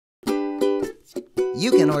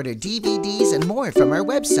You can order DVDs and more from our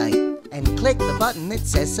website and click the button that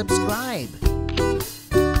says subscribe.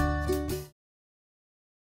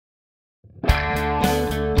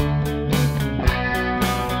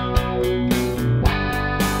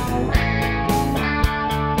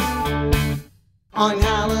 On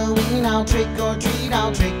Halloween, I'll trick or treat,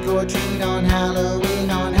 I'll trick or treat on Halloween.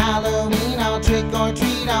 On Halloween, I'll trick or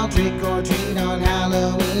treat, I'll trick or treat on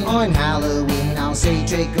Halloween. On Halloween, I'll say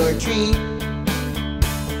trick or treat.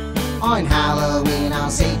 On Halloween, I'll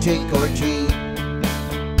say trick or treat.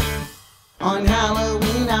 On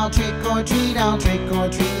Halloween, I'll trick or treat, I'll trick or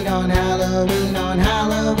treat on Halloween. On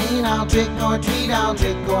Halloween, I'll trick or treat, I'll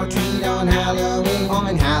trick or treat on Halloween.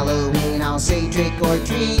 On Halloween, I'll say trick or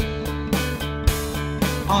treat.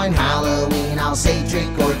 On Halloween, I'll say trick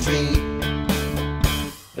or treat.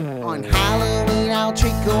 On Halloween, I'll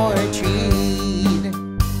trick or treat.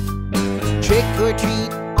 Trick or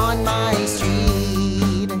treat on my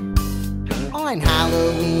street. On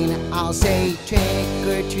Halloween, I'll say trick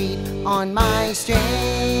or treat on my street.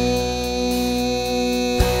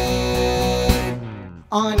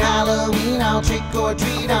 On Halloween, I'll trick or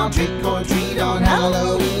treat, I'll trick or treat on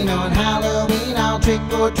Halloween. On Halloween, I'll trick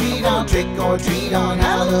or treat, I'll trick or treat on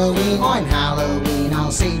Halloween. On Halloween,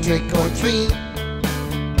 I'll say trick or treat.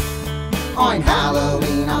 On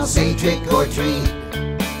Halloween, I'll say trick or treat.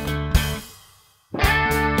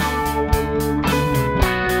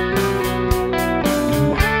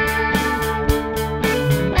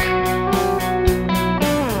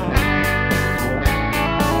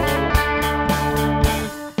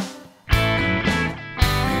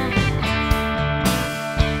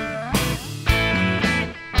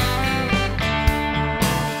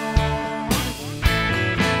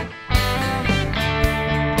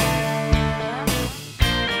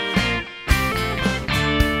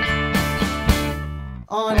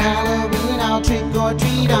 On Halloween, I'll trick or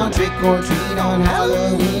treat, I'll trick or treat on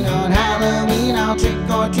Halloween. On Halloween, I'll trick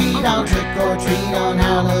or treat, I'll trick or treat on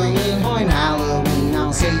Halloween. On Halloween,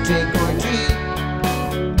 I'll say trick or treat.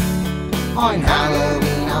 On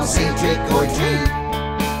Halloween, I'll say trick or treat.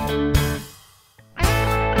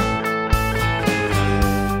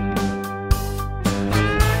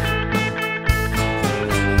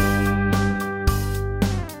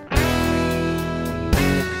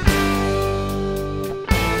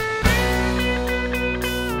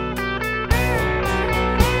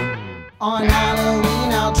 On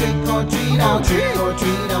Halloween, I'll trick or treat, I'll trick or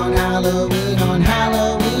treat on Halloween. On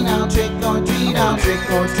Halloween, I'll trick or treat, I'll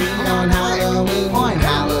trick or treat on Halloween. On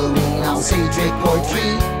Halloween, I'll say trick or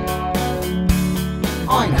treat.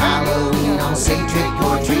 On Halloween, I'll say trick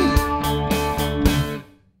or treat.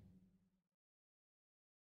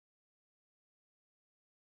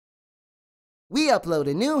 We upload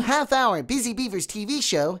a new half-hour Busy Beavers TV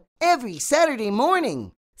show every Saturday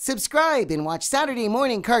morning. Subscribe and watch Saturday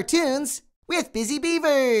morning cartoons with Busy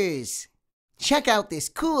Beavers. Check out this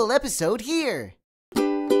cool episode here.